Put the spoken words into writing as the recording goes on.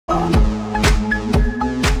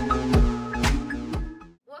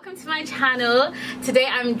my channel. Today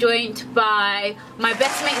I'm joined by my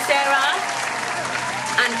best mate Sarah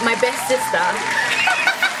and my best sister.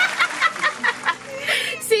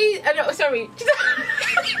 See, no, sorry.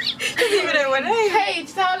 Even know what name. Hey,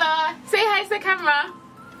 Gisela. Say hi to the camera.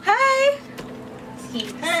 Hi.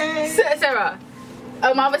 Hey. Sarah.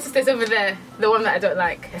 Oh, my other sister's over there. The one that I don't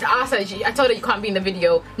like. I told her you can't be in the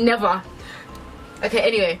video. Never. Okay,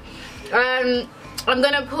 anyway. I'm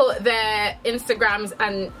gonna put their Instagrams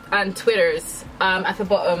and Twitters at the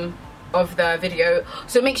bottom of the video.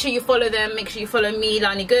 So make sure you follow them. Make sure you follow me,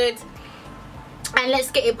 Lani Good. And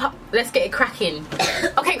let's get it cracking.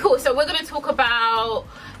 Okay, cool. So we're gonna talk about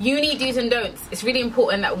uni do's and don'ts. It's really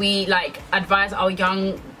important that we like advise our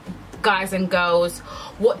young guys and girls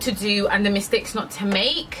what to do and the mistakes not to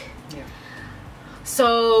make. Yeah.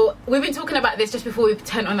 So we've been talking about this just before we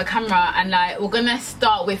turned on the camera, and like we're gonna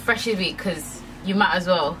start with Freshers Week because you might as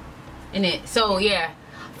well, innit? So yeah,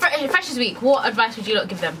 Freshers Week. What advice would you lot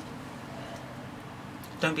give them?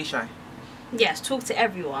 Don't be shy. Yes, talk to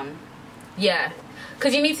everyone. Yeah,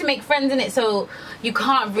 because you need to make friends in it, so you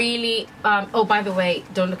can't really oh, by the way,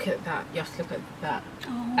 don't look at that. You have to look at that.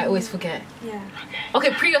 Oh. I always forget. Yeah.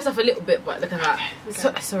 Okay, pre yourself a little bit, but look at that.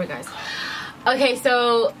 Okay. Sorry guys. Okay,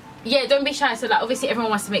 so yeah, don't be shy. So like obviously everyone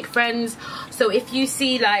wants to make friends, so if you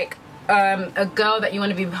see like a girl that you want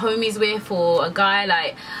to be homies with, or a guy,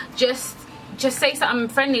 like just say something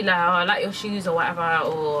friendly, like, oh, I like your shoes or whatever,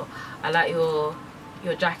 or I like your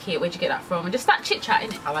jacket, where'd you get that from? And just start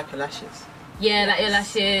chit-chatting. I like your lashes. Yeah, like your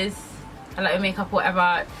lashes. I like your makeup,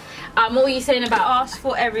 whatever. What were you saying about? Ask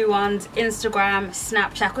for everyone's Instagram,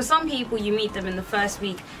 Snapchat, because some people you meet them in the first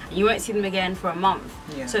week and you won't see them again for a month.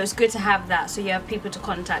 Yeah. So it's good to have that, so you have people to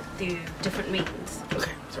contact through different means.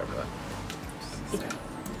 Okay, sorry about that.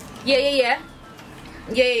 Yeah.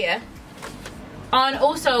 And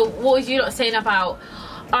also, what was you lot saying about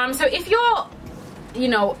so if you're, you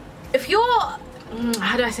know, if you're,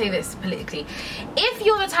 how do I say this politically, if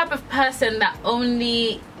you're the type of person that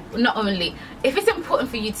if it's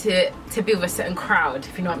important for you to be with a certain crowd,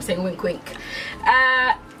 if you know what I'm saying, wink wink,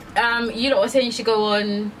 you know what I'm saying, you should go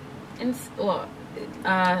on Tinder.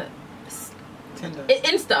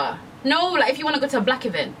 Insta. No, like if you want to go to a black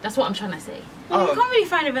event, that's what I'm trying to say. Well, you can't really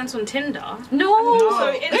find events on Tinder. No.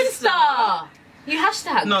 So Insta. You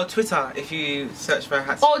hashtag. No, Twitter. If you search for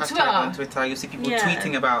hashtag on Twitter, you'll see people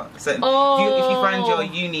tweeting about certain. If you find your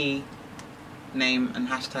uni name and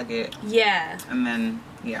hashtag it. Yeah. And then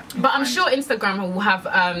But I'm sure Instagram will have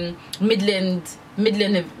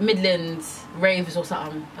Midlands raves or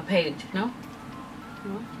something, a page. No.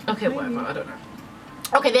 Okay, whatever. I don't know.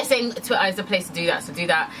 Okay, they're saying Twitter is the place to do that, so do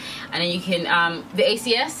that, and then you can the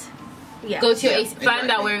ACS. Yeah. Go to your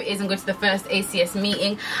find out where it is and go to the first ACS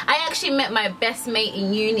meeting. I actually met my best mate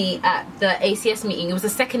in uni at the ACS meeting. It was the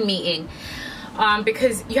second meeting,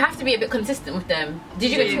 because you have to be a bit consistent with them.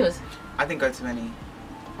 Did you go to yours? I didn't go to many.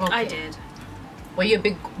 Okay. I did. Were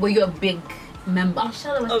you a big member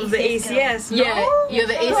of the ACS? No? Yeah, you're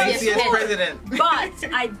the ACS president.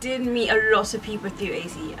 But I did meet a lot of people through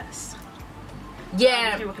ACS.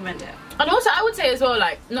 Yeah, I recommend it. And also, I would say as well,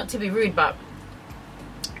 like, not to be rude, but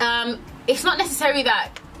it's not necessary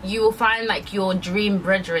that you will find like your dream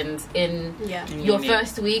brethren in your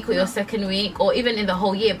first week or your second week or even in the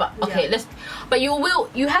whole year. But okay, but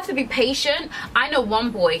you have to be patient. I know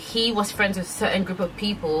one boy, he was friends with a certain group of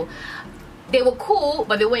people. They were cool,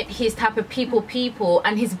 but they weren't his type of people,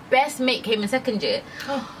 and his best mate came in second year.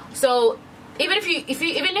 So even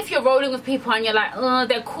if you're rolling with people and you're like, oh,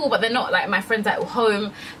 they're cool, but they're not like my friends at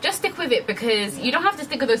home, just stick with it, because you don't have to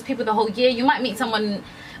stick with those people the whole year. You might meet someone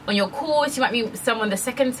on your course, you might meet someone the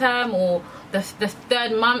second term or the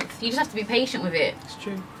third month. You just have to be patient with it. It's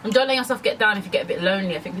true. And don't let yourself get down if you get a bit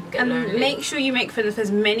lonely. I think people get lonely. Make sure you make friends with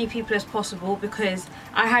as many people as possible, because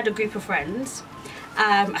I had a group of friends.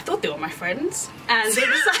 I thought they were my friends, and they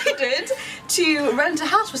decided to rent a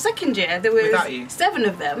house for second year. There was 7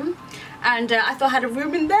 of them, and I thought I had a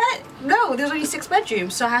room in there. No, there was only 6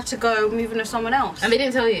 bedrooms, so I had to go move in with someone else. And they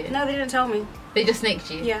didn't tell you? No, they didn't tell me. They just snaked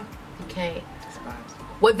you? Yeah. Okay.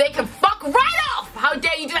 Well, they can fuck right off! How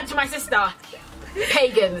dare you do that to my sister?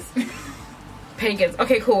 Pagans. Pagans.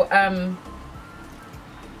 Okay, cool.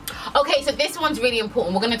 Okay, so this one's really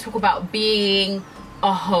important. We're going to talk about being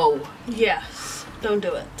a hoe. Yes. Don't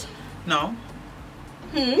do it. No.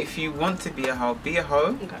 If you want to be a hoe,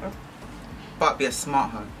 okay, but be a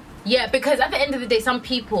smart hoe. Yeah, because at the end of the day, some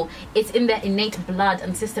people, it's in their innate blood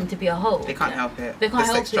and system to be a hoe. They can't help it. They can't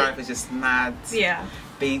help it. The sex drive is just mad. Yeah.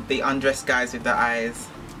 They undress guys with their eyes.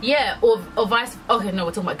 Yeah, or vice. Okay, no,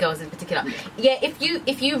 we're talking about girls in particular. Yeah, if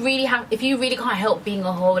you really can't help being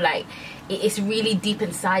a hoe, like it's really deep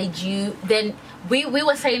inside you, then we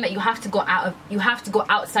were saying that you have to go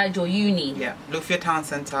outside your uni. Yeah, look for your town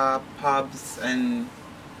centre, pubs and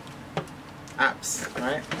apps,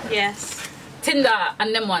 right? Yes. Tinder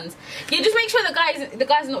and them ones. Yeah, just make sure the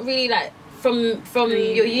guy's not really like from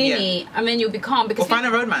your uni, and then you'll be calm. Because or find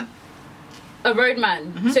a roadman. A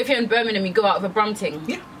roadman. So if you're in Birmingham, you go out with a Brumting.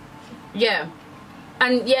 Yeah. Yeah.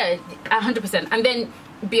 And yeah, 100%. And then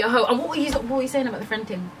be a hoe. And what were you saying about the friend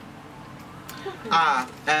thing?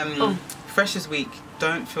 Freshers week.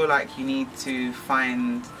 Don't feel like you need to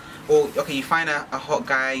find, or okay, you find a hot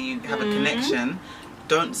guy, you have a connection.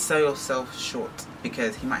 Don't sell yourself short,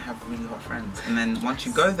 because he might have really hot friends, and then once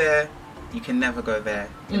you go there, you can never go there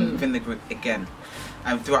within the group again,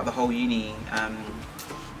 and throughout the whole uni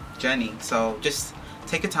journey. So just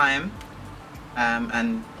take your time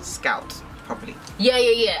and scout properly. Yeah.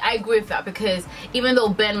 I agree with that, because even though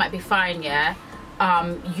Ben might be fine,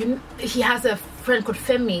 he has a friend called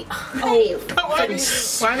Femi. Oh,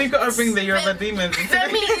 why have you got to bring the Yoruba demons?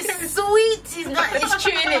 Femi is sweet. It's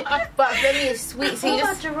true, innit? But Femi is sweet. So what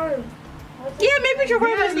about Jerome? Yeah, maybe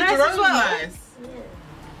Jerome is nice as well. Nice. Yeah.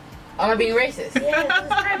 Am I being racist?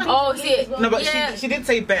 Yeah. Oh, see. No, but she did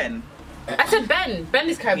say Ben. I said Ben. Ben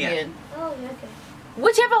is Caribbean. Oh, yeah, okay.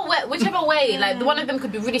 Whichever way, like the one of them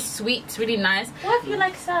could be really sweet, really nice. What if you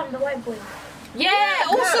like Sam, the white boy? Yeah.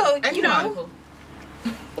 Also, yeah, you know,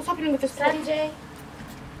 what's happening with this Sanjay.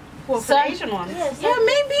 what, for the Asian ones? Yeah,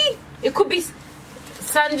 maybe it could be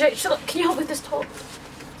Sanjay. Can you help with this top?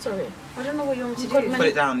 Sorry, I don't know what you want me to do. Put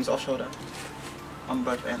it down. It's off shoulder, on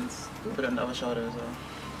both ends. Put it on the other shoulder as well.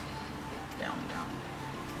 Down.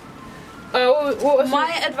 What was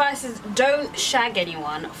my advice is don't shag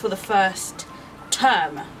anyone for the first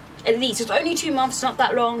term. At least it's only 2 months, not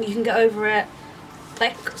that long. You can get over it.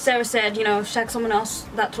 Like Sarah said, you know, shag someone else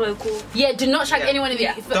that's local. Yeah, do not shag anyone in the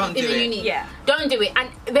uni. Yeah, don't do it. And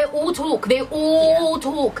they all talk. They all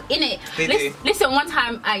talk, innit? Listen, one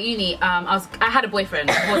time at uni, I had a boyfriend.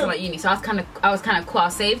 I wasn't at uni, so I was kind of cool. I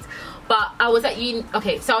was saved, but I was at uni.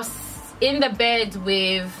 Okay, so I was in the bed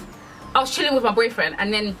I was chilling with my boyfriend,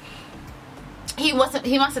 and then he must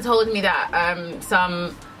have told me that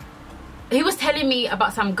he was telling me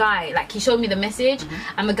about some guy. Like, he showed me the message,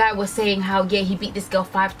 and the guy was saying how he beat this girl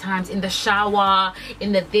 5 times in the shower,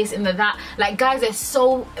 in the this, in the that. Like, guys are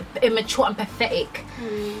so immature and pathetic.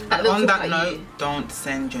 And on that note, don't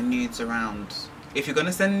send your nudes around. If you're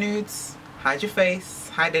gonna send nudes, hide your face,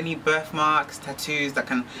 hide any birthmarks, tattoos that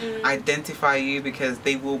can identify you, because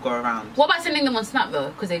they will go around. What about sending them on Snap though,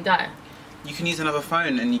 because they die? You can use another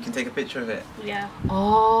phone and you can take a picture of it. Yeah.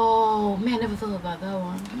 Oh man, I never thought about that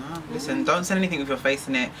one. No, listen, don't send anything with your face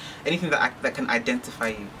in it. Anything that can identify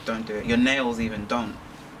you, don't do it. Your nails even, don't.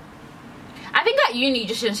 I think at uni you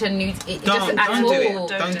just shouldn't send nudes. Don't do it.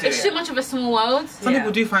 Don't do it. It's too much of a small world. Some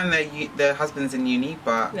people do find their husbands in uni,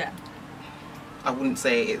 but I wouldn't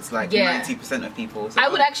say it's like 90% of people. So I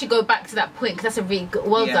would actually go back to that point, because that's a really good,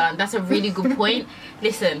 done. That's a really good point.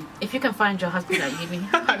 Listen, if you can find your husband at uni,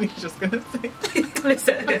 I'm just gonna say.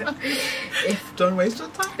 Listen, don't waste your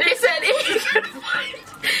time. Listen,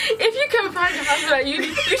 if you can find your husband at uni,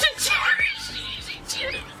 you should cherish.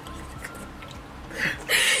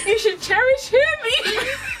 You should cherish him.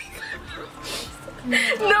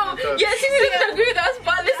 No, yes, he didn't agree with us,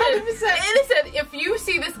 but listen, if you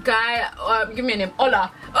see this guy, give me a name,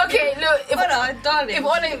 Ola. Okay, look, if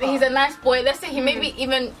Ola, he's a nice boy. Let's say he maybe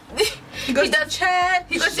even he does chat.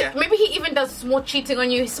 Maybe he even does small cheating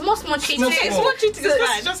on you. Small cheating. Small cheating is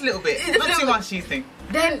fine. Just a little bit. Not too much cheating.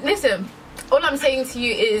 Then listen, all I'm saying to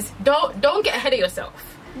you is don't get ahead of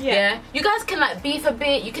yourself. Yeah, you guys can like beef a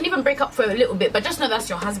bit. You can even break up for a little bit, but just know that's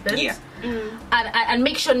your husband. Yeah, and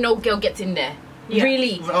make sure no girl gets in there. Yeah.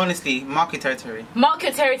 Really, honestly, mark your territory. Mark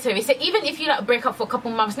your territory. So even if you like break up for a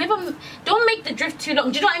couple months, don't make the drift too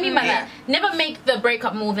long. Do you know what I mean by that? Never make the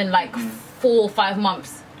breakup more than like 4 or 5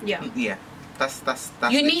 months. Yeah. That's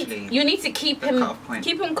you need to keep him close.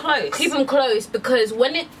 Keep him close, because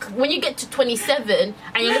when you get to 27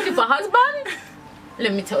 and you're looking for a husband,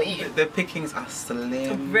 let me tell you, the pickings are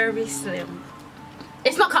slim. Very slim.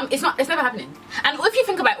 It's never happening. And if you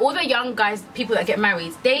think about it, all the young guys, people that get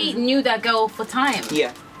married, they knew their girl for time.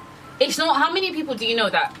 Yeah. It's not, how many people do you know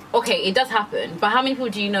that, okay, it does happen, but how many people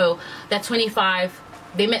do you know that 25,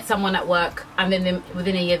 they met someone at work, and then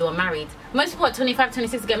within a year they were married? Most people at 25,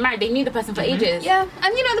 26 get married, they knew the person for ages. Yeah,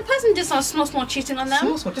 and you know, the person did some small cheating on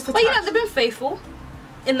them. Small, just a but you know, they've been faithful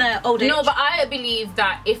in their old age. No, but I believe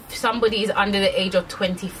that if somebody is under the age of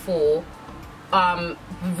 24,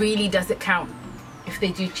 really does it count if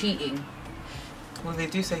they do cheating? Well, they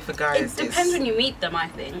do say for guys, it depends when you meet them, I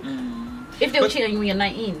think. If they were cheating when you're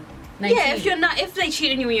 19. 19. Yeah, if they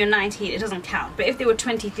cheat on you when you're 19, it doesn't count. But if they were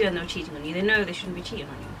 23 and they were cheating on you, they know they shouldn't be cheating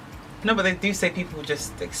on you. No, but they do say people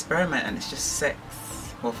just experiment and it's just sex.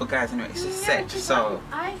 Well, for guys anyway, it's just sex. So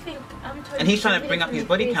I think I'm and he's trying to bring up his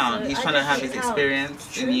body count. He's trying to have his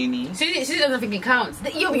experience in uni. She doesn't think it counts.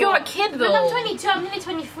 You're a kid though. But I'm 22. I'm nearly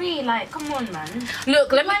 23. Like, come on, man.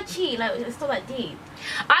 Look, let me cheat. Like, it's not that deep.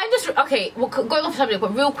 Well, going off subject,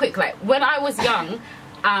 but real quick, like when I was young,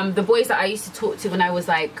 the boys that I used to talk to when I was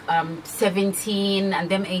like 17 and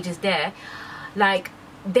them ages there, like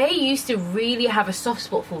they used to really have a soft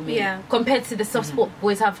spot for me compared to the soft spot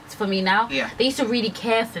boys have for me now. They used to really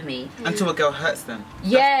care for me until a girl hurts them.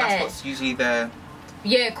 That's what's usually the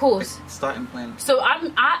of course starting point. So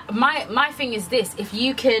my thing is this: if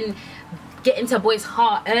you can get into a boy's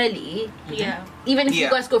heart early, even if you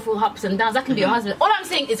guys go through ups and downs, that can be your husband. All I'm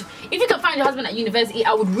saying is, if you can find your husband at university,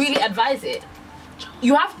 I would really advise it.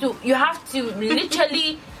 You have to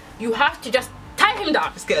literally, you have to just tie him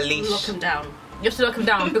down. Just get a leash. Lock him down. You have to lock him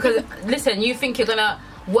down because listen, you think you're gonna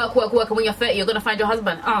work, and when you're 30, you're gonna find your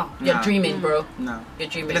husband. You're dreaming, bro. No, you're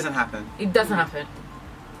dreaming. It doesn't happen. It doesn't happen.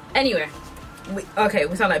 Anyway, we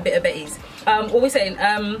sound like bitter Betties. What we saying?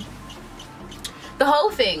 The whole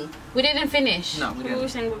thing. We didn't finish. No, we didn't. What were we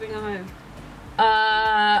saying? We're being at home.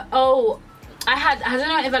 Has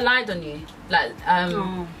anyone ever lied on you? Like,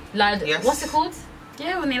 lied. Yes. What's it called?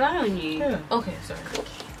 Yeah, when they lie on you. Yeah. Okay, sorry.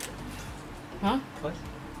 Huh? What?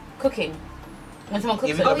 Cooking. When someone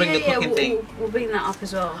cooks. I'll bring the cooking thing. We'll bring that up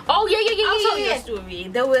as well. Oh yeah. I'll tell you a story.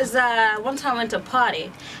 There was one time I went to a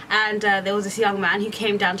party, and there was this young man who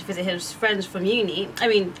came down to visit his friends from uni. I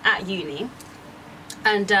mean, at uni,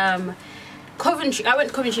 and Coventry. I went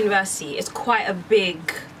to Coventry University. It's quite a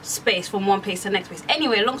big space from one place to the next place.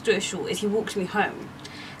 Anyway, long story short, is he walked me home.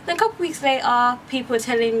 Then a couple weeks later, people were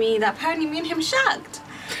telling me that apparently me and him shagged.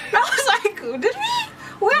 And I was like, did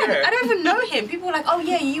we? When? I don't even know him. People were like, oh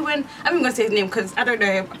yeah, you and... I'm not going to say his name because I don't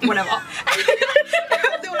know him, whatever.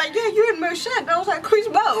 They were like, yeah, you and Mo shagged. I was like, who's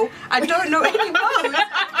Mo? I don't know any Mo.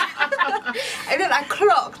 And then I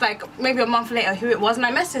clocked, like, maybe a month later who it was, and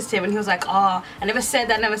I messaged him, and he was like, I never said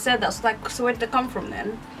that. So I was like, so where did it come from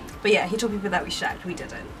then? But yeah, he told people that we shagged. We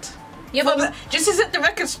didn't. Yeah, but just to set the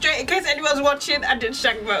record straight, in case anyone's watching, I did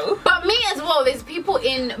shag Mo. But me as well. There's people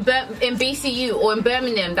in BCU or in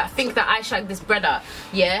Birmingham that think that I shagged this brother.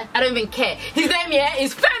 Yeah, I don't even care. His name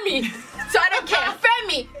is Femi, so I don't care.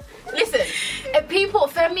 Femi. Listen, people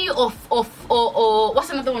Femi or what's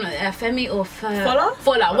another one? Femi or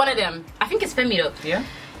Fola. One of them. I think it's Femi though. Yeah.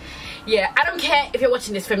 Yeah, I don't care if you're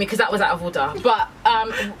watching this for me because that was out of order. But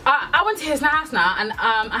I went to his house now and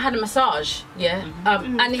I had a massage. Yeah,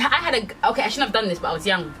 and I shouldn't have done this, but I was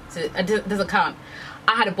young, so it doesn't count.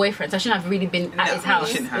 I had a boyfriend, so I shouldn't have really been at his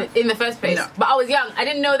house in the first place. No. But I was young. I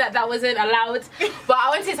didn't know that wasn't allowed. But I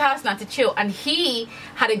went to his house now to chill, and he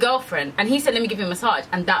had a girlfriend, and he said, "Let me give you a massage,"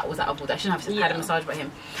 and that was out of order. I shouldn't have had a massage by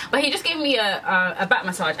him. But he just gave me a back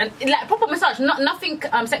massage, and like proper massage, nothing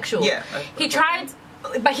sexual. Yeah. He tried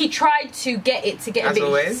to get it a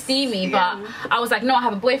bit steamy, but I was like, no, I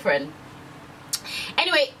have a boyfriend.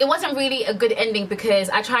 Anyway, it wasn't really a good ending because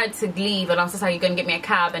I tried to leave and I was just like, you're going to get me a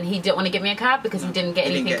cab, and he didn't want to get me a cab because he didn't get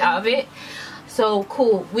anything out of it. So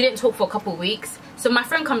cool, we didn't talk for a couple of weeks. So my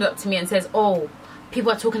friend comes up to me and says, oh,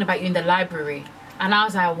 people are talking about you in the library. And I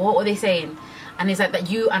was like, what are they saying? And he's like, that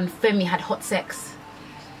you and Femi had hot sex.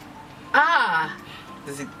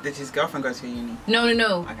 Did his girlfriend go to uni? No.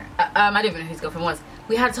 Okay. I didn't even know who his girlfriend was.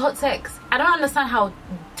 We had hot sex. I don't understand how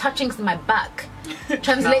touching my back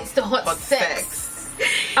translates to hot sex.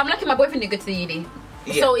 I'm lucky my boyfriend didn't go to the uni.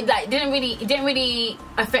 Yeah. So it didn't really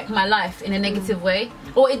affect my life in a negative way.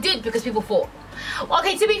 Or it did because people thought.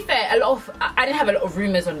 Okay, to be fair, I didn't have a lot of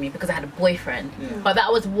rumours on me because I had a boyfriend. Yeah. But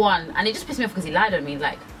that was one, and it just pissed me off because he lied on me.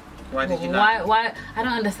 Like, why did you lie? Why? I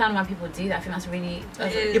don't understand why people do that. I think that's really.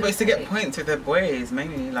 Yeah, but it's to get points with the boys,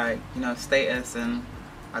 mainly like status, and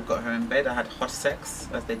I got her in bed. I had hot sex,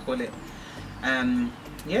 as they call it.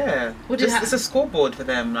 Yeah, it's a scoreboard for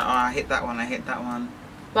them. Like, oh, I hit that one. I hit that one.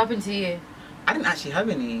 What happened to you? I didn't actually have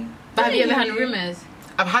any. But have you ever had rumours?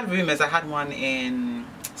 I've had rumours. I had one in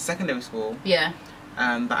secondary school. Yeah.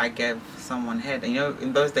 That I gave someone head, and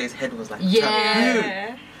in those days, head was like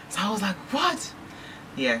taboo. So I was like, what?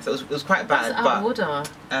 Yeah, so it was quite bad. That's out of order.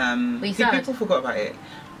 People forgot about it.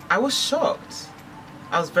 I was shocked.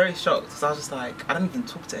 I was very shocked because I was just like, I don't even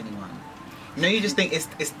talk to anyone. You just think it's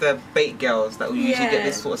the bait girls that will usually get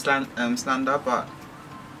this sort of slander, but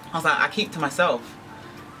I was like, I keep to myself.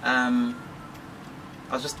 I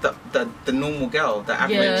was just the normal girl, the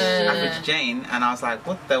average Jane, and I was like,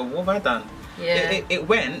 what have I done? it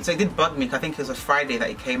went, so it did bug me. I think it was a Friday that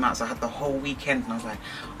it came out, so I had the whole weekend, and I was like,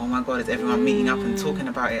 oh my god, is everyone meeting up and talking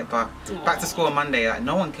about it? But back to school on Monday, like,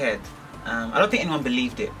 no one cared. I don't think anyone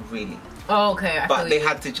believed it, really. Oh, okay. But they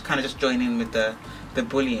had to kind of just join in with the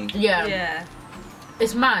bullying. Yeah.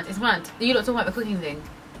 It's mad. It's mad. You not talking about the cooking thing?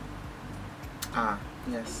 Ah,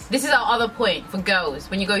 yes. This is our other point for girls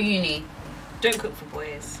when you go uni. Don't cook for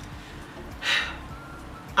boys.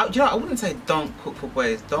 Do you know, I wouldn't say don't cook for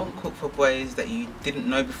boys. Don't cook for boys that you didn't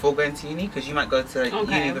know before going to uni, because you might go to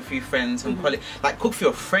uni with a few friends from college. Like, cook for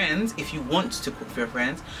your friends if you want to cook for your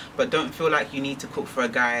friends, but don't feel like you need to cook for a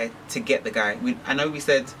guy to get the guy. I know we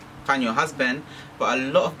said find your husband, but a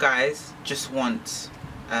lot of guys just want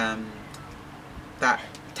that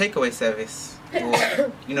takeaway service,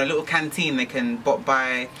 or you know, little canteen they can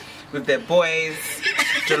buy with their boys,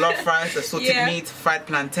 jollof rice, assorted meat, fried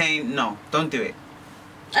plantain. No, don't do it.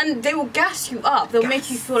 And they will gas you up. They'll make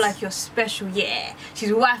you feel like you're special. Yeah,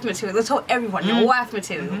 she's wife material. They'll tell everyone you're wife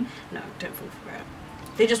material. No, don't fall for it.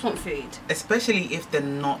 They just want food. Especially if they're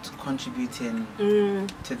not contributing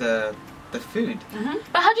to the food.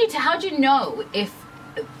 But how do you know if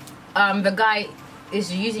the guy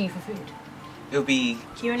is using you for food? It'll be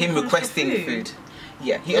him requesting food.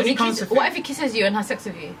 Yeah, he only comes for food. What if he kisses you and has sex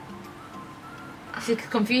with you? It's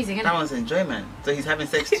confusing, isn't it? That one's enjoyment. So he's having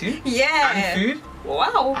sex too? Yeah. And food?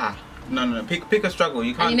 Wow. Ah, no. Pick a struggle.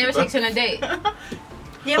 You can't. And you never take you on a date. Yeah,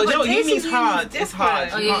 but you know what? Uni's hard. It's hard.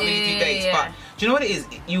 Oh, you can't really do dates. But do you know what it is?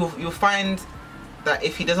 You'll find that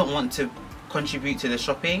if he doesn't want to contribute to the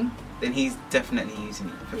shopping, then he's definitely using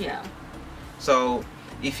it for food. Yeah. So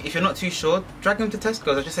if you're not too sure, drag him to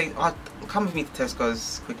Tesco's. Or just say, oh, come with me to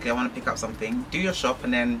Tesco's quickly. I want to pick up something. Do your shop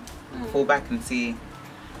and then fall back and see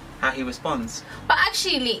how he responds. But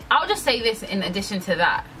actually, I'll just say this in addition to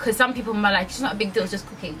that, because some people might like, it's not a big deal, it's just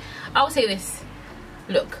cooking. I'll say this,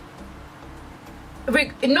 look,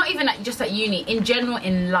 not even just at uni, in general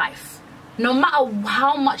in life, no matter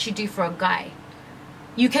how much you do for a guy,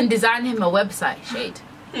 you can design him a website, Shade.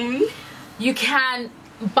 You can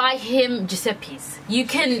buy him Giuseppe's. You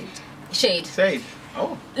can, Shade.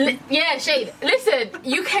 Oh. Yeah, Shade. Listen,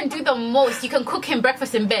 you can do the most. You can cook him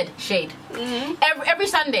breakfast in bed, Shade. Every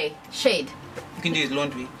Sunday, Shade. You can do his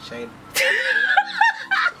laundry, Shade.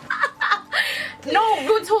 No,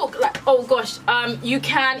 real talk. Like, oh gosh, you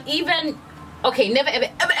can even. Okay, never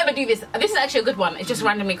ever do this. This is actually a good one. It's just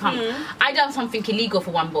randomly come. I done something illegal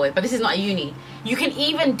for one boy, but this is not a uni. You can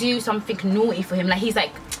even do something naughty for him. Like, he's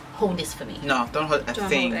like, hold this for me. No, don't hold a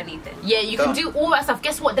thing. Hold anything. Yeah, you can do all that stuff.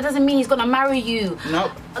 Guess what? That doesn't mean he's gonna marry you.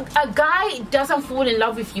 Nope. A guy doesn't fall in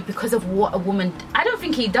love with you because of what a woman. I don't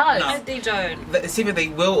think he does. No, they don't. It's either they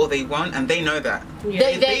will or they won't, and they know that.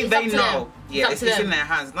 Yeah. They know. Them. Yeah, it's in their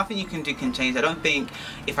hands. Nothing you can do can change. I don't think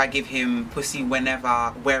if I give him pussy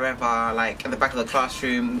whenever, wherever, like at the back of the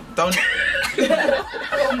classroom, don't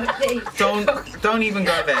even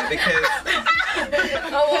go there, because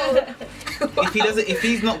if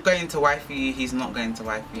he's not going to wife you, he's not going to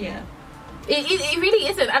wife you. Yeah. It really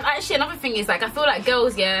isn't. And actually, another thing is, like, I feel like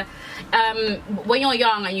girls, when you're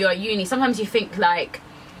young and you're at uni, sometimes you think like,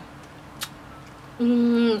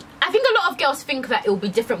 I think a lot of girls think that it will be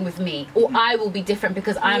different with me, or I will be different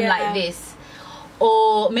because I'm like this,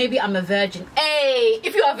 or maybe I'm a virgin. Hey,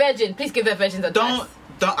 if you're a virgin, please give the virgins advice.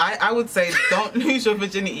 I would say don't lose your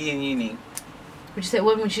virginity in uni. Would you say,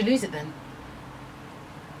 when would you lose it then?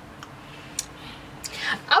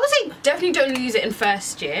 I would say definitely don't lose it in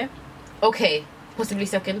first year. Okay, possibly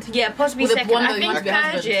second. Yeah, possibly With second. I think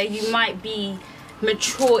third year you might be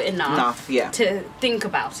mature enough to think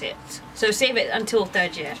about it. So save it until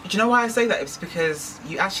third year. Do you know why I say that? It's because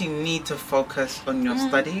you actually need to focus on your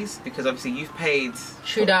studies, because obviously you've paid.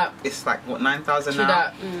 True that. It's like what, 9,000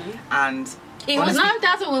 now, and it was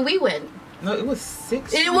 9,000 when we went. No, it was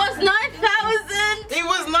 6. It was 9,000. It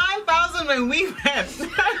was 9,000 when we went.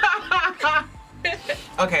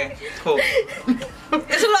 Okay, cool.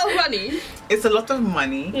 It's a lot of money. It's a lot of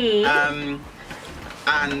money.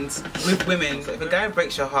 And with women, if a guy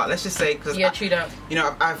breaks your heart, let's just say, because true that. You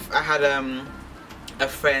know, I had a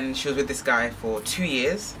friend. She was with this guy for 2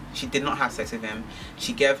 years. She did not have sex with him.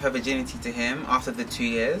 She gave her virginity to him after the 2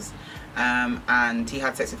 years, and he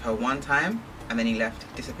had sex with her one time, and then he left,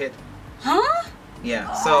 disappeared. Huh?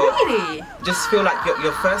 Yeah. So really, just feel like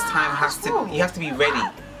your first time you have to be ready.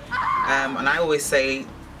 And I always say,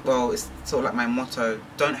 well, it's sort of like my motto: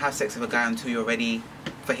 don't have sex with a guy until you're ready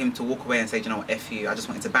for him to walk away and say, you know what, F you, I just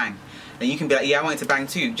wanted to bang. Then you can be like, yeah, I wanted to bang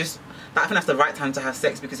too. Just, I think that's the right time to have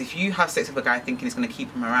sex, because if you have sex with a guy thinking it's going to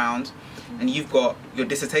keep him around, and you've got your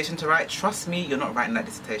dissertation to write, trust me, you're not writing that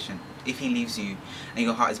dissertation if he leaves you and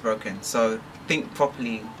your heart is broken. So think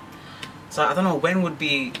properly So I don't know when would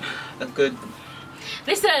be a good.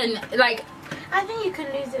 Listen, like I think you can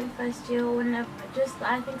lose it in first year or whenever. Just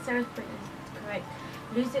I think Sarah's point is correct.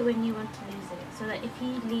 Lose it when you want to lose it, so that if he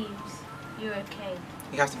leaves, you're okay.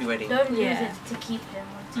 You have to be ready. Don't lose it to keep him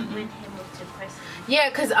or to win him or to press him. yeah,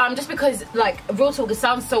 because just because like real talk, it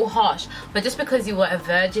sounds so harsh, but just because you were a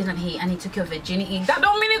virgin and he took your virginity, that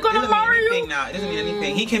don't mean he's gonna marry you. Now it doesn't mean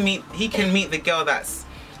anything. He can meet the girl that's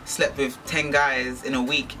slept with 10 guys in a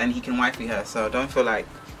week and he can wifey her. So don't feel like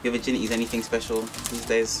your virginity is anything special these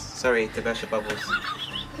days. Sorry to burst your bubbles.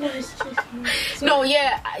 No, it's just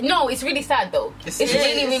No, it's really sad though. It's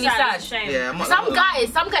really sad. It's a shame. Yeah, Some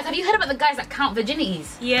guys, have you heard about the guys that count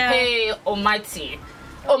virginities? Yeah. Hey, Almighty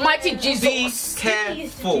Jesus. Be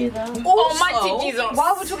careful. Almighty Jesus.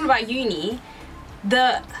 While we're talking about uni,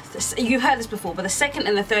 you heard this before, but the second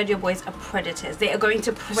and the third year boys are predators. They are going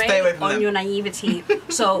to prey on your naivety.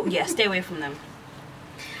 So yeah, stay away from them.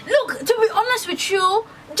 Look, to be honest with you,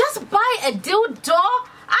 just buy a dildo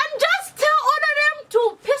and just tell all of them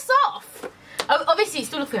to piss off. Obviously,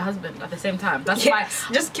 still look for your husband at the same time. That's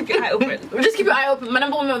Just keep your eye open. Just keep your eye open. My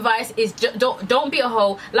number one advice is don't be a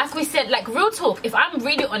hoe. Like we said, like real talk. If I'm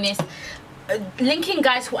really honest, linking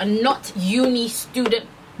guys who are not uni student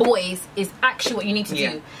boys is actually what you need to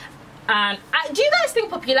do. And do you guys think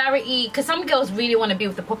popularity, because some girls really want to be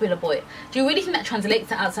with the popular boy, do you really think that translates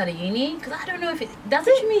to outside of uni? Because I don't know if it does.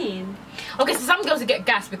 What do you mean? Okay, so some girls get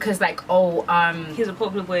gassed because like, he's a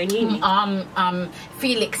popular boy in uni.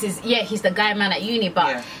 Felix is, he's the guy man at uni,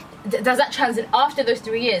 but does that translate after those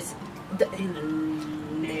 3 years?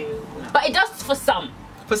 No. But it does for some.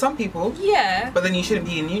 For some people. Yeah. But then you shouldn't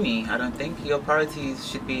be in uni, I don't think. Your priorities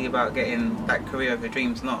should be about getting that career of your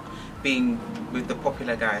dreams, not being with the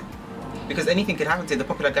popular guy. Because anything could happen to you. The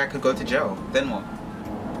popular guy could go to jail. Then what?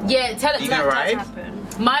 Yeah, tell it. You gonna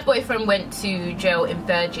ride? My boyfriend went to jail in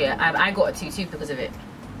 3rd year and I got a 2-2 because of it.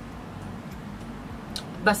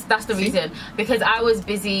 That's the reason. Because I was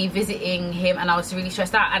busy visiting him and I was really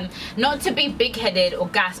stressed out. And not to be big-headed or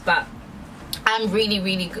gas, but I'm really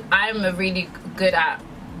good at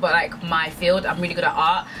my field. I'm really good at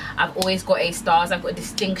art. I've always got A stars. I've got a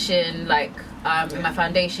distinction in my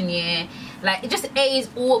foundation year. Like just A's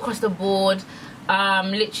all across the board.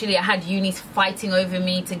 Literally I had unis fighting over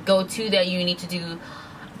me to go to their uni to do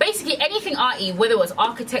basically anything arty, whether it was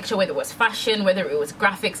architecture, whether it was fashion, whether it was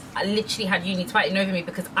graphics. I literally had unis fighting over me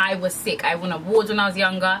because I was sick. I won awards when I was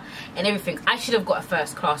younger and everything. I should have got a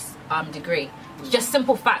 1st class degree. It's just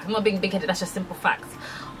simple fact. I'm not being big-headed, that's just simple facts.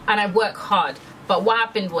 And I work hard. But what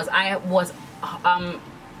happened was I was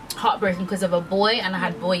heartbroken because of a boy and I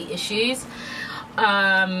had boy issues.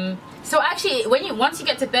 So actually, once you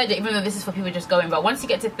get to 3rd year, even though this is for people just going, but once you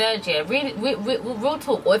get to 3rd year, real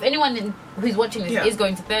talk, or if anyone who's watching this is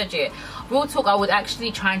going to 3rd year, real talk, I would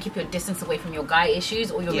actually try and keep your distance away from your guy issues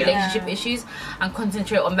or your relationship issues and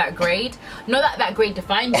concentrate on that grade. Not that grade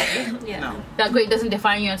defines you. No. That grade doesn't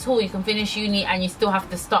define you at all. You can finish uni and you still have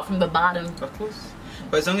to start from the bottom. Of course.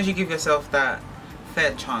 But as long as you give yourself that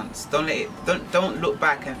fair chance, don't look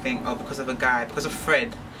back and think, oh, because of a guy, because of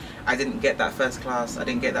Fred, I didn't get that 1st class, I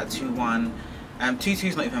didn't get that 2-1. 2-2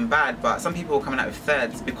 is not even bad, but some people are coming out with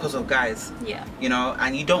 3rds because of guys. Yeah. You know,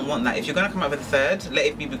 and you don't want that. If you're going to come out with a 3rd, let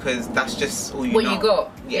it be because that's just all you know. What you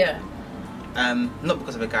got. Yeah. Not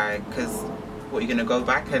because of a guy, because what, you're going to go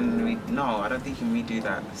back and no, I don't think you can redo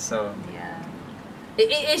that. So yeah.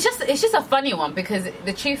 It's just a funny one because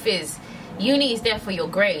the truth is, uni is there for your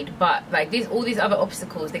grade, but like all these other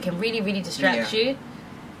obstacles, they can really distract you.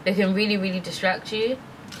 They can really distract you.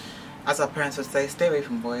 As our parents would say, stay away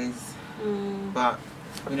from boys. But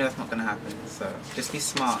we know that's not going to happen, so just be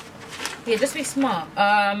smart. Yeah, just be smart.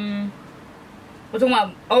 We're talking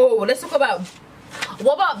about, let's talk about,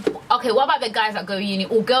 what about the guys that go uni,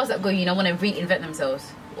 or girls that go uni and want to reinvent themselves?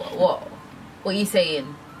 What are you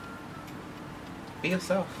saying? Be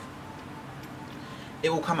yourself. It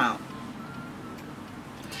will come out.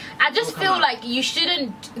 I just feel like you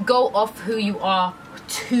shouldn't go off who you are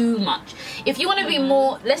too much. If you want to be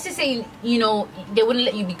more, let's just say, you know, they wouldn't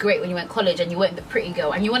let you be great when you went to college and you weren't the pretty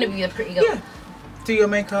girl and you want to be the pretty girl. Yeah. Do your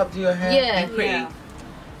makeup, do your hair, be pretty. Yeah.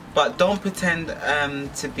 But don't pretend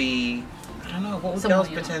to be, I don't know, what would girls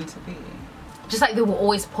pretend to be? Just like they were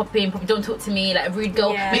always popping, don't talk to me, like a rude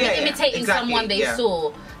girl. Maybe imitating someone they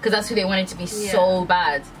saw because that's who they wanted to be so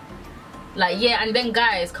bad. Like, and then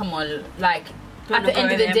guys, come on, like, at the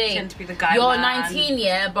end of the day, you're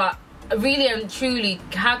 19, but really and truly,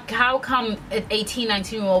 how come an 18,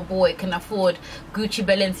 19-year-old boy can afford Gucci,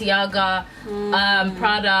 Balenciaga,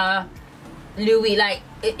 Prada, Louis? Like,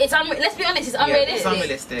 let's be honest, it's unrealistic. It's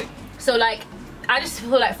unrealistic. So like, I just feel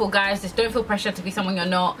like for guys, just don't feel pressure to be someone you're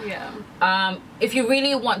not. Yeah. If you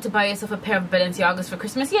really want to buy yourself a pair of Balenciagas for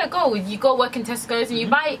Christmas, yeah, go. You go work in Tesco's and you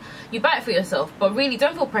buy it for yourself. But really,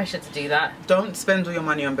 don't feel pressure to do that. Don't spend all your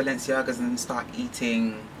money on Balenciagas and start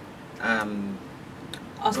eating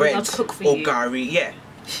bread to cook for or you. gari. Yeah.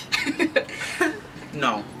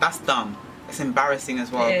 No, that's dumb. It's embarrassing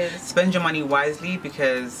as well. It is. Spend your money wisely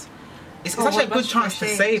because it's actually a good chance to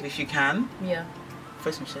save if you can. Yeah.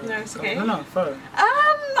 Throw some shade. No, it's okay. No, throw.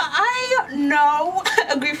 I know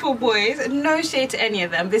a group of boys, no shade to any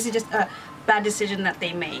of them. This is just a bad decision that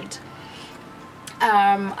they made.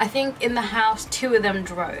 I think in the house, 2 of them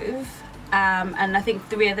drove, and I think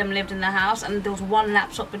 3 of them lived in the house, and there was 1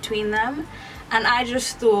 laptop between them, and I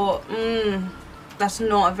just thought, that's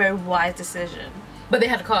not a very wise decision. But they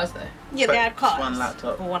had cars though. Yeah, But they had cars. 1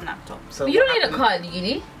 laptop. For 1 laptop. So But you what don't need a happened? car at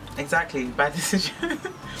uni. Exactly, bad decision.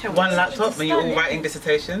 Tell 1 me. laptop when you're all writing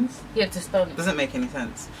dissertations. You have to spell it. Doesn't make any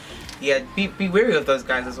sense. Yeah, be wary of those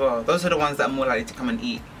guys as well. Those are the ones that are more likely to come and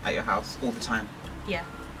eat at your house all the time. Yeah.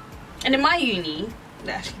 And in my uni,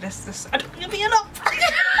 actually, that's I don't give me enough. No,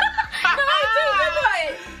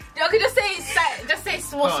 I do. Okay, just say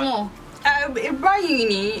small. In my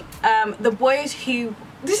uni, the boys who,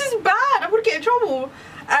 this is bad, I'm gonna get in trouble.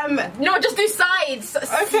 No, just do sides.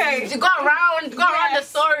 Okay. Go around the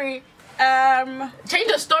story. Change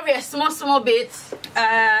the story a small bit.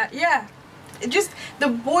 Yeah. Just the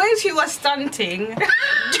boys who are stunting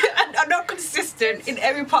are not consistent in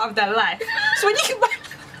every part of their life. So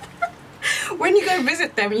when you go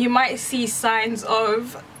visit them, you might see signs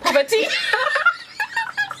of Poverty.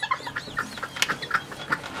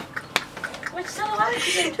 Which song are you?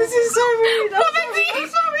 this is so rude. I'm Poverty. sorry, I'm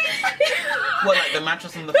sorry. What, like the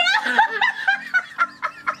mattress on the...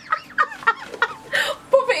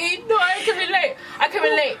 Poverty. No, I can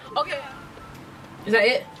relate. Okay. Is that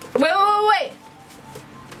it? Wait.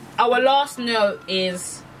 Our last note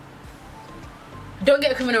is don't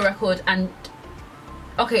get a criminal record and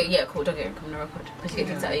okay, yeah, cool, don't get a criminal record because you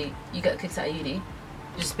get kicked out of uni.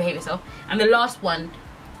 Just behave yourself. And the last one,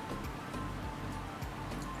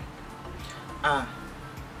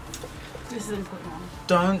 This is an important one.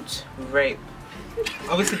 don't rape.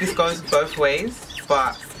 Obviously this goes both ways,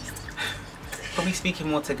 but probably speaking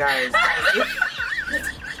more to guys.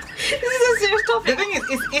 This is a serious The topic. thing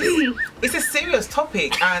is, it's a serious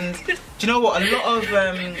topic, and do you know what? A lot of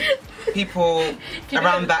people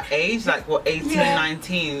around that age, like what, 18,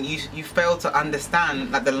 19, you fail to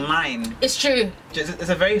understand like the line. it's true. It's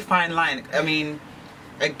a very fine line. I mean,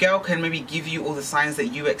 a girl can maybe give you all the signs that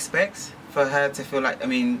you expect for her to feel like, for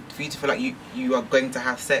you to feel like you are going to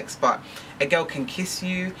have sex, but a girl can kiss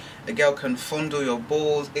you, a girl can fondle your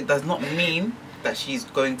balls. It does not mean that she's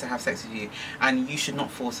going to have sex with you, and you should not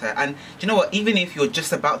force her. And do you know what? Even if you're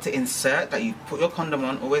just about to insert, that you put your condom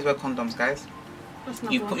on. Always wear condoms, guys.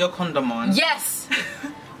 You put your condom on. Yes.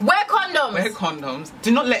 Wear condoms. Wear condoms.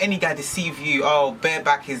 Do not let any guy deceive you. Oh,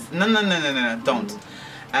 bareback is no. Don't.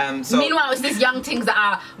 So meanwhile, it's these young things that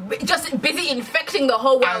are just busy infecting the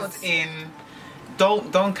whole world. as in,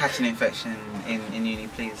 don't catch an infection in uni,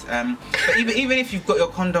 please. But even if you've got your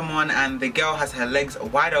condom on and the girl has her legs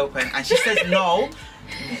wide open and she says no,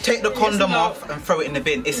 take the condom off and throw it in the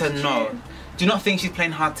bin. It's a no. Do not think she's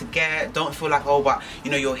playing hard to get. Don't feel like, oh, but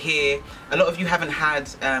you're here. A lot of you haven't had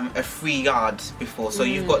a free yard before, so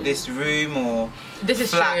you've got this room or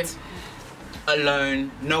flat True.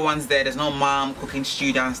 alone. No one's there. There's no mom cooking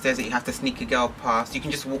stew downstairs that you have to sneak a girl past. You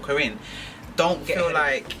can just walk her in. Don't feel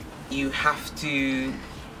like you have to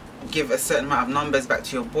give a certain amount of numbers back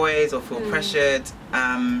to your boys or feel pressured.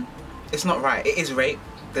 It's not right. It is rape.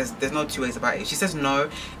 There's no two ways about it. If she says no,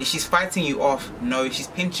 if she's fighting you off, no. If she's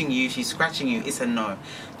pinching you, she's scratching you, it's a no.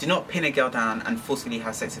 Do not pin a girl down and forcefully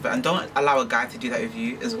have sex with her, and don't allow a guy to do that with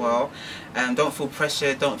you as well. Don't feel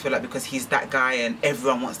pressured. Don't feel like because he's that guy and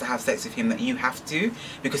everyone wants to have sex with him that you have to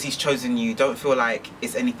because he's chosen you. Don't feel like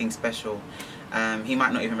it's anything special. He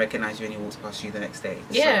might not even recognize you when he walks past you the next day.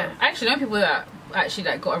 Yeah, So, I actually know people that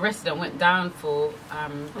actually got arrested and went down for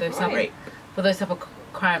those type of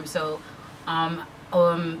crimes. So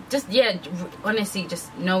honestly,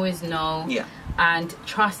 just no is no. Yeah. And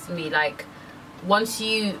trust me, like once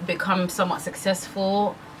you become somewhat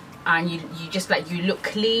successful and you just you look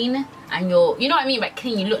clean and you know what I mean, like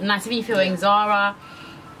clean, you look nice, even if you're wearing Zara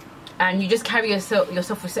and you just carry yourself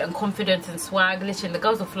with certain confidence and swag, literally the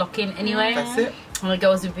girls will flock in anyway. That's it. And the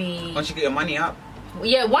girls will be, once you get your money up.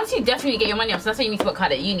 yeah, once you definitely get your money up, so that's why you need to work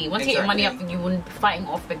hard at uni. Once you get your money up, Exactly. you wouldn't be fighting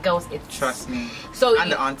off the girls. Trust me. So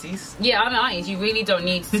And the aunties. yeah, I'm aunties. You really don't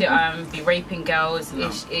need to be raping girls. No.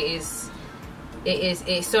 It is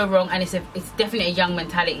It's so wrong, and it's definitely a young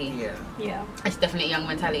mentality. Yeah. It's definitely a young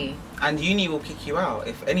mentality. And uni will kick you out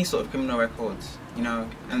if any sort of criminal records, you know,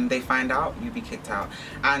 and they find out, you'll be kicked out.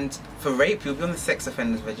 And for rape, you'll be on the sex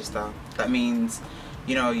offenders register. That means,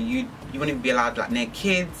 you know, you won't even be allowed like near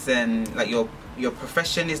kids, and like your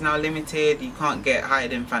profession is now limited. You can't get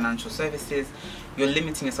hired in financial services. You're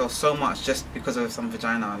limiting yourself so much just because of some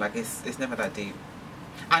vagina. Like it's never that deep.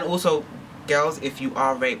 And also, girls, if you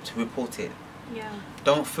are raped, report it. Yeah.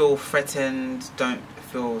 Don't feel threatened. Don't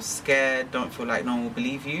feel scared. Don't feel like no one will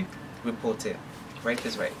believe you. Report it. Rape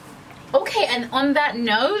is rape. Okay, and on that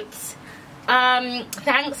note,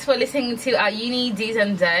 thanks for listening to our uni do's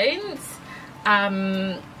and don'ts.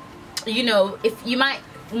 You know, if you might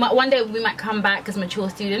one day we might come back as mature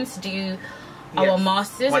students to do our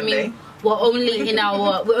masters. One day. We're only in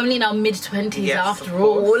our mid-20s after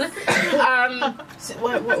all. So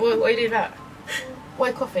why are you doing that? Why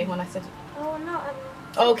are you coughing when I said? Oh no.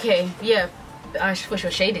 Okay, yeah. I wish you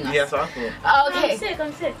were shading us. Yeah, that's what I thought. Okay.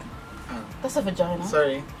 I'm sick. That's a vagina.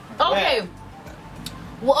 Sorry. Okay. Yeah.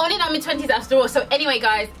 We're only in our mid-20s after all. So anyway,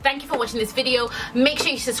 guys, thank you for watching this video. Make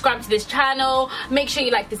sure you subscribe to this channel. Make sure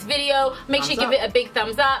you like this video. Make sure you give it a big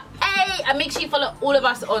thumbs up. Hey, and make sure you follow all of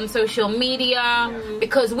us on social media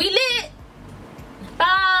because we lit.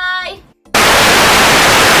 Bye.